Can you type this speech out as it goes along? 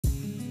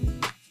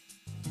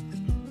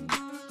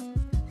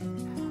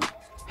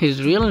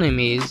His real name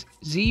is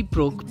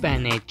Pruk.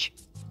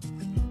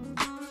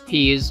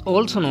 He is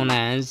also known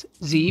as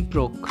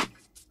Pruk.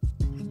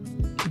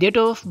 Date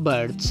of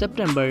birth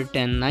September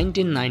 10,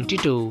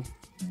 1992.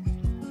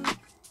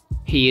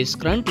 He is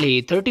currently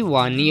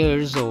 31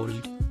 years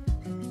old.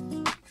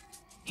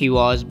 He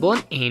was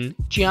born in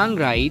Chiang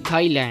Rai,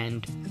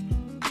 Thailand.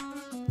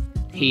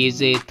 He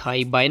is a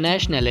Thai by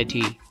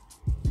nationality.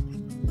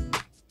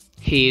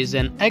 He is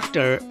an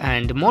actor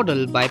and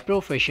model by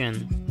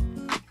profession.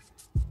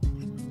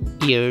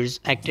 Years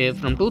active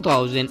from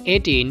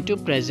 2018 to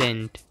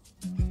present.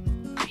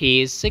 He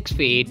is 6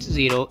 feet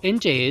 0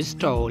 inches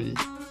tall.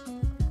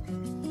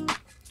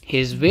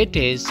 His weight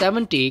is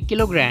 70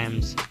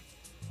 kilograms.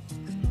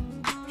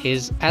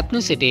 His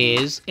ethnicity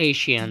is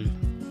Asian.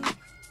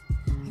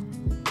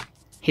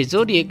 His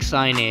zodiac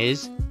sign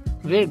is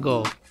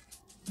Virgo.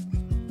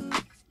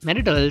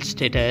 Marital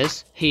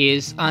status: he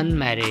is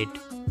unmarried.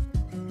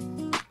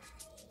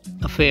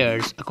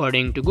 Affairs: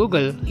 according to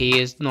Google, he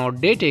is not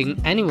dating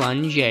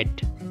anyone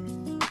yet.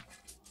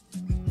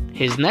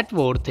 His net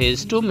worth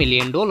is $2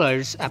 million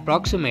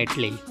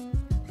approximately.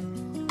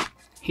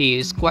 He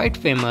is quite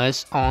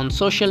famous on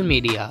social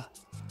media.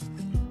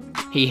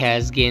 He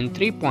has gained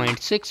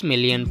 3.6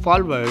 million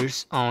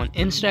followers on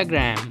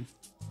Instagram.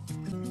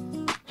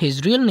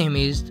 His real name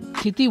is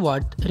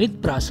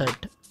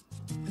Thitiwat.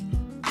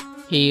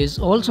 He is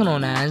also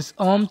known as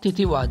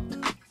Thitiwat.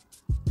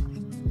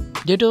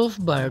 Date of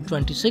birth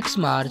 26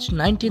 March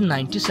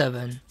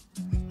 1997.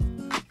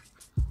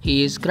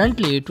 He is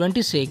currently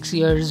 26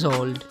 years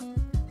old.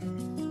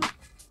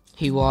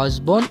 He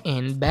was born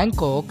in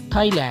Bangkok,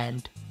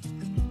 Thailand.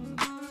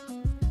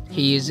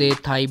 He is a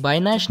Thai by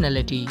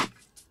nationality.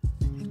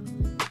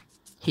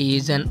 He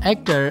is an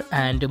actor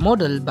and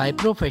model by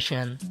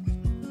profession.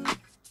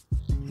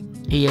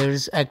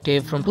 Years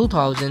active from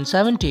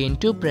 2017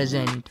 to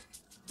present.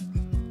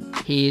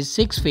 He is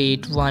 6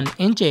 feet 1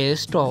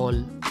 inches tall.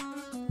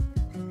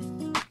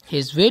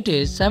 His weight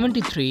is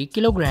 73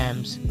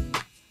 kilograms.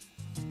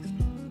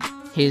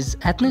 His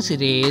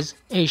ethnicity is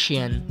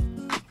Asian.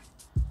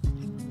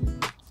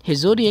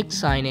 His zodiac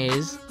sign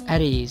is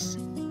Aries.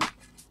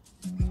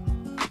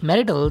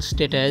 Marital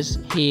status: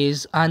 he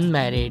is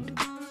unmarried.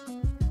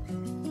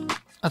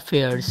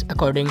 Affairs: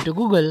 according to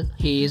Google,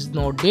 he is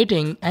not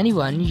dating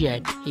anyone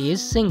yet. He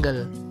is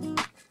single.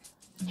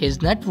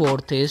 His net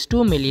worth is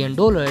 $2 million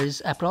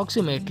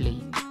approximately.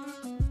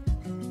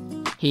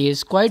 He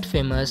is quite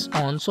famous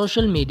on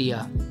social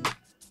media.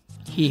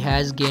 He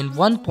has gained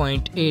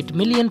 1.8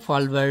 million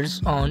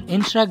followers on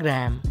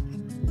Instagram.